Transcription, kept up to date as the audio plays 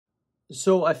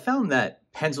So I found that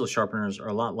pencil sharpeners are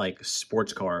a lot like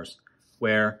sports cars,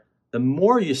 where the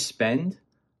more you spend,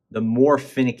 the more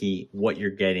finicky what you're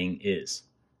getting is.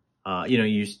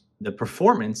 The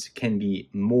performance can be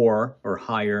more or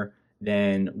higher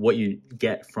than what you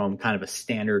get from kind of a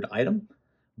standard item,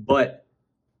 but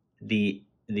the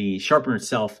sharpener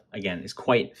itself, again, is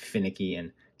quite finicky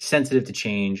and sensitive to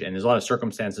change, and there's a lot of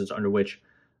circumstances under which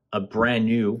a brand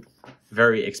new,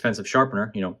 very expensive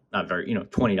sharpener, not very, $20,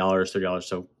 $30,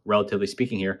 so relatively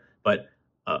speaking here, but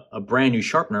a brand new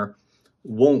sharpener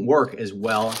won't work as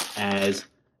well as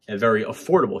a very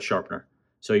affordable sharpener.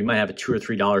 So you might have a $2 or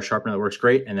 $3 sharpener that works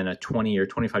great, and then a $20 or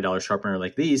 $25 sharpener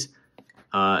like these,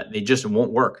 they just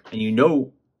won't work.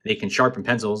 And they can sharpen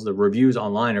pencils. The reviews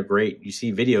online are great. You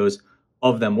see videos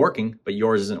of them working, but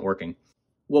yours isn't working.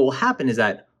 What will happen is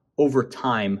that over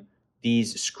time,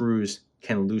 these screws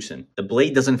can loosen. The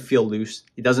blade doesn't feel loose.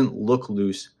 It doesn't look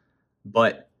loose,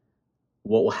 but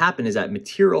what will happen is that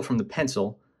material from the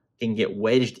pencil can get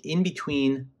wedged in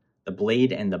between the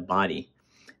blade and the body.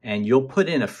 And you'll put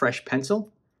in a fresh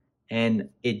pencil and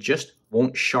it just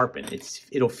won't sharpen.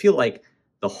 It'll feel like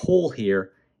the hole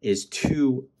here is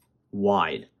too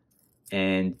wide,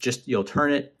 and you'll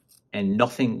turn it and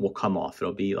nothing will come off.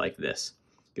 It'll be like this.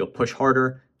 You'll push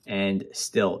harder and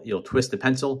still you'll twist the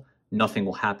pencil, nothing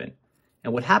will happen.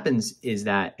 And what happens is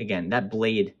that, again, that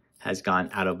blade has gone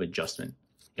out of adjustment.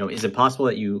 Is it possible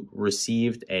that you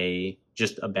received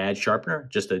just a bad sharpener,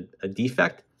 just a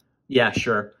defect? Yeah,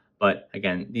 sure. But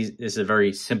again, this is a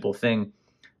very simple thing.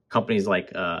 Companies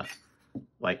like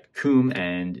Coom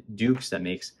and Dukes that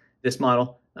makes this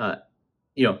model,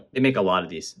 they make a lot of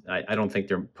these. I don't think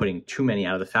they're putting too many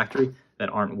out of the factory that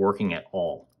aren't working at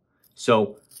all.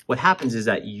 So what happens is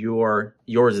that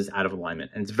yours is out of alignment,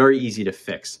 and it's very easy to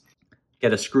fix.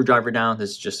 Get a screwdriver down.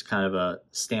 This is just kind of a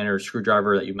standard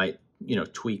screwdriver that you might,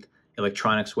 tweak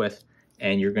electronics with,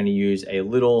 and you're going to use a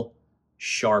little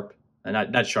sharp,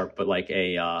 not sharp, but like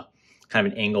a kind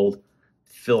of an angled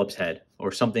Phillips head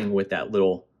or something with that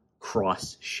little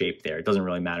cross shape there. It doesn't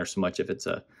really matter so much if it's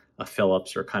a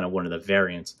Phillips or kind of one of the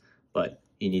variants, but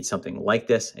you need something like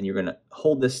this, and you're going to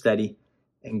hold this steady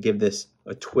and give this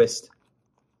a twist.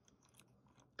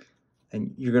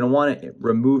 And you're going to want to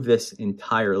remove this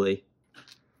entirely.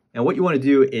 And what you want to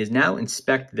do is now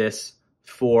inspect this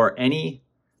for any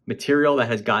material that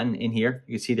has gotten in here.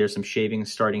 You can see there's some shavings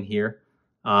starting here,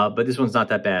 but this one's not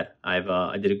that bad.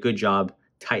 I did a good job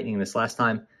tightening this last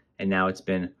time, and now it's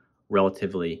been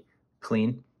relatively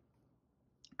clean.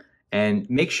 And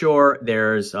make sure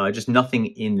there's just nothing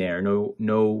in there,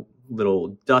 no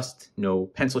little dust, no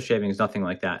pencil shavings, nothing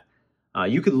like that.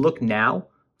 You could look now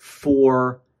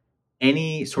for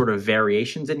any sort of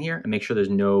variations in here and make sure there's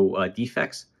no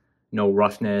defects, no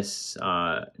roughness,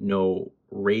 no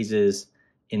raises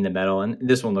in the metal. And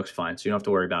this one looks fine, so you don't have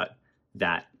to worry about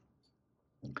that.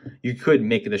 You could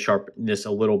make this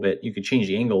a little bit, you could change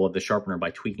the angle of the sharpener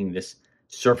by tweaking this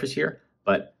surface here,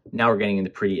 but now we're getting into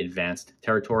pretty advanced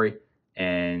territory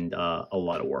and a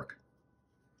lot of work.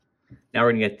 Now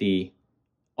we're gonna get the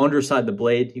underside of the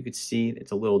blade. You could see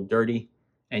it's a little dirty,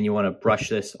 and you wanna brush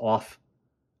this off.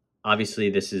 Obviously,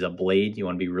 this is a blade. You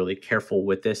wanna be really careful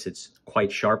with this. It's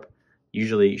quite sharp.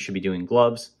 Usually you should be doing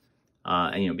gloves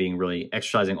and being really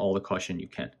exercising all the caution you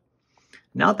can.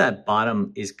 Now that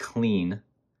bottom is clean,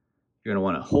 you're gonna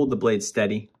wanna hold the blade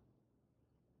steady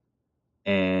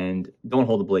and don't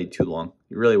hold the blade too long.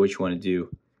 Really what you wanna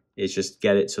do is just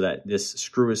get it so that this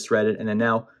screw is threaded, and then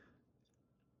now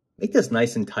make this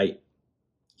nice and tight.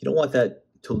 You don't want that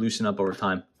to loosen up over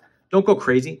time. Don't go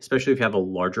crazy, especially if you have a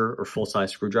larger or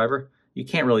full-size screwdriver. You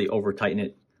can't really over-tighten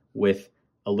it with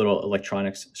a little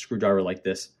electronics screwdriver like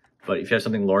this. But if you have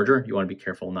something larger, you want to be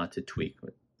careful not to tweak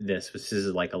this. This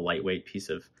is like a lightweight piece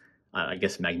of, I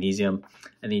guess, magnesium.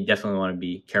 And then you definitely want to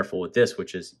be careful with this,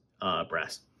 which is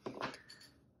brass.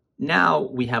 Now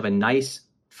we have a nice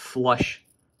flush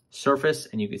surface,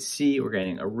 and you can see we're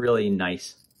getting a really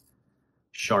nice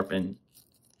sharpen.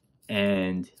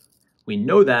 And we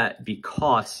know that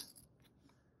because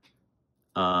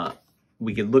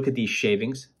we could look at these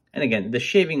shavings. And again, the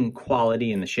shaving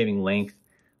quality and the shaving length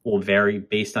will vary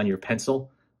based on your pencil,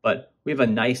 but we have a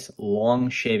nice long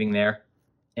shaving there,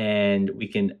 and we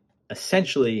can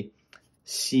essentially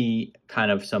see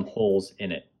kind of some holes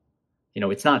in it.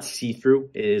 It's not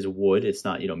see-through, it is wood. It's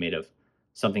not, made of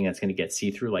something that's going to get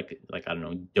see-through like, I don't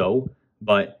know, dough,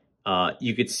 but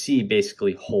you could see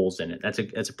basically holes in it. That's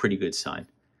a pretty good sign.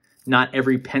 Not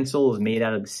every pencil is made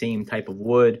out of the same type of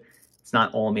wood. It's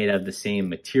not all made out of the same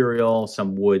material.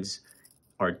 Some woods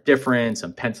are different.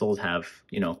 Some pencils have,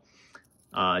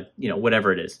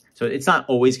 whatever it is. So it's not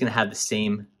always going to have the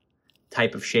same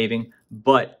type of shaving,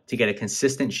 but to get a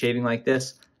consistent shaving like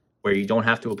this, where you don't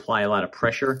have to apply a lot of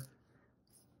pressure,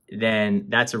 then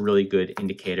that's a really good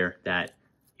indicator that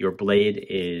your blade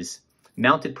is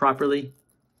mounted properly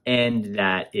and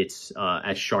that it's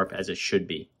as sharp as it should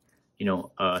be. You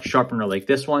know, a sharpener like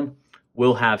this one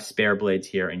will have spare blades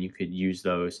here, and you could use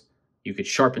those. You could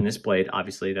sharpen this blade.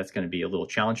 Obviously, that's going to be a little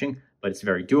challenging, but it's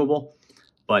very doable.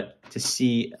 But to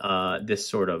see this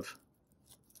sort of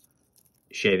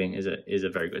shaving is a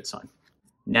very good sign.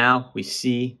 Now we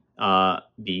see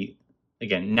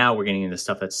again, now we're getting into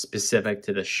stuff that's specific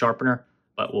to the sharpener,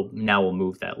 but we'll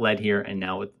move that lead here, and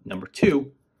now with number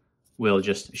 2, we'll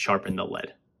just sharpen the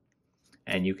lead.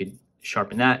 And you could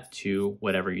sharpen that to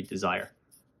whatever you desire.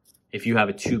 If you have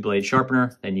a 2-blade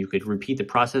sharpener, then you could repeat the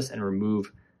process and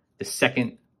remove the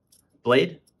second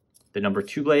blade, the number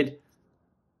 2 blade,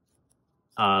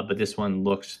 but this one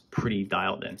looks pretty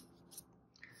dialed in.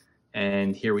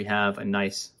 And here we have a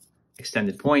nice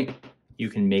extended point. You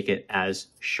can make it as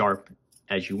sharp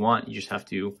as you want. You just have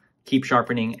to keep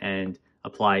sharpening and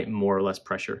apply more or less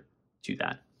pressure to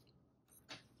that.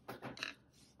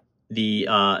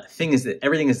 The thing is that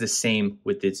everything is the same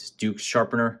with this Duke's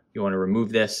sharpener. You want to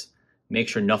remove this, make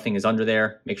sure nothing is under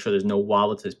there, make sure there's no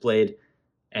wobble to this blade,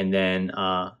 and then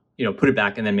put it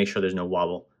back and then make sure there's no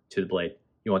wobble to the blade.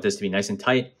 You want this to be nice and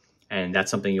tight, and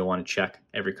that's something you'll want to check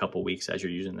every couple weeks as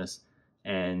you're using this,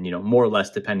 and more or less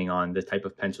depending on the type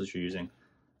of pencils you're using.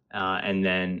 And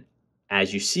then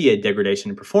as you see a degradation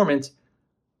in performance,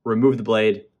 remove the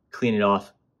blade, clean it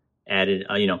off, add it,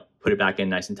 put it back in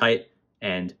nice and tight,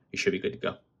 and you should be good to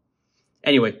go.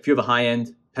 Anyway, if you have a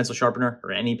high-end pencil sharpener,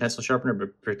 or any pencil sharpener,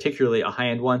 but particularly a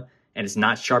high-end one, and it's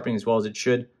not sharpening as well as it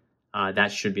should,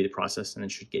 that should be the process, and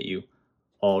it should get you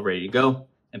all ready to go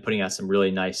and putting out some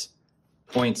really nice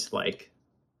points like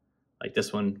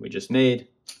this one we just made,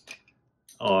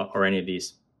 or any of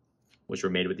these, which were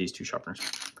made with these 2 sharpeners.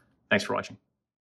 Thanks for watching.